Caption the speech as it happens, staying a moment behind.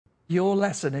Your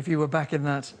lesson, if you were back in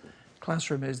that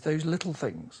classroom, is those little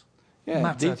things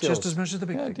matter details. just as much as the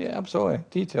big things. Yeah, absolutely.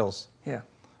 Details. Yeah.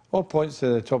 All points to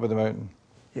the top of the mountain.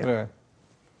 Yeah.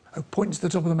 Oh, points to the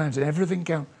top of the mountain. Everything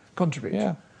contributes.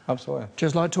 Yeah, absolutely.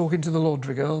 Just like talking to the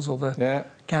laundry girls or the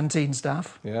canteen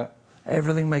staff. Yeah.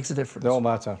 Everything makes a difference. They all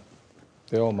matter.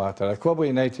 They all matter. A club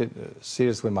united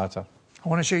seriously matter. I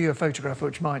want to show you a photograph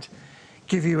which might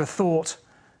give you a thought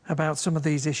about some of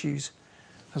these issues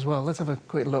as well. Let's have a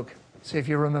quick look, see if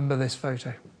you remember this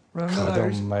photo. Remember God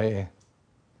those? almighty.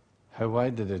 Why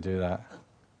did they do that?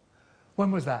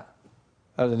 When was that?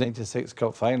 That was the 96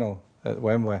 Cup final at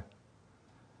Wembley.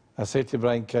 I said to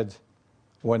Brian Kidd,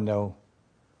 1-0.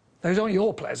 Those aren't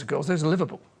your players, of course, those are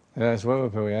Liverpool. Yeah, it's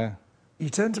Liverpool, yeah. You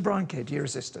turned to Brian Kidd, your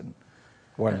assistant.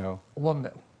 1-0.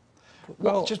 1-0.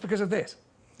 Well, just because of this?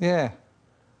 Yeah,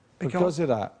 because of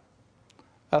that.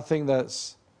 I think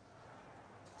that's,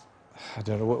 I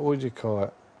don't know, what would you call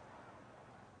it?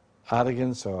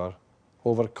 Arrogance or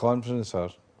overconfidence or,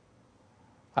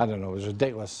 I don't know, it was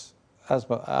ridiculous. I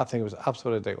think it was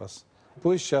absolutely ridiculous.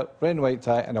 Blue shirt, red and white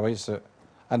tie and a white suit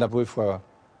and a blue flower.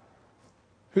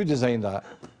 Who designed that?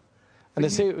 And they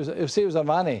say it was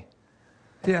Armani.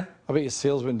 Yeah. I bet his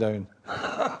sales went down.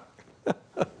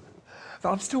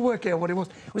 I'm still working out what it was.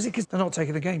 Was it because they're not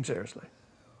taking the game seriously?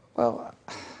 Well,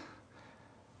 I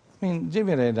mean,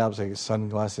 Jamie Redknapp's got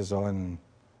sunglasses on.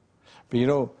 But you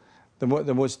know,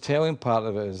 the most telling part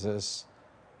of it is this.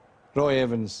 Roy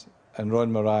Evans and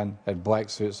Ron Moran had black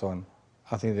suits on.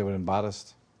 I think they were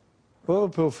embarrassed.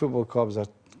 Liverpool Football Club is a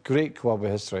great club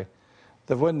with history.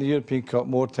 They've won the European Cup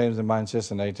more times than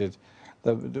Manchester United.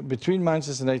 Between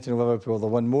Manchester United and Liverpool, they've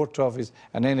won more trophies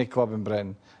than any club in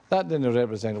Britain. That didn't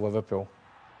represent Liverpool.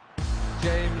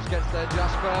 James gets there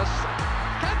just first.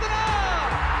 Cantona!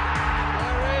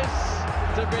 There is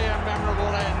to be a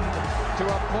memorable end to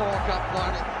a poor cup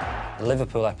final. The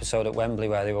Liverpool episode at Wembley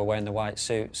where they were wearing the white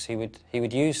suits, he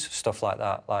would use stuff like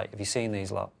that. Like, have you seen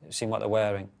these lot? Have you seen what they're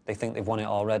wearing? They think they've won it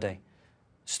already.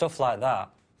 Stuff like that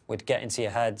would get into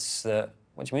your heads that,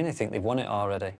 what do you mean they think they've won it already?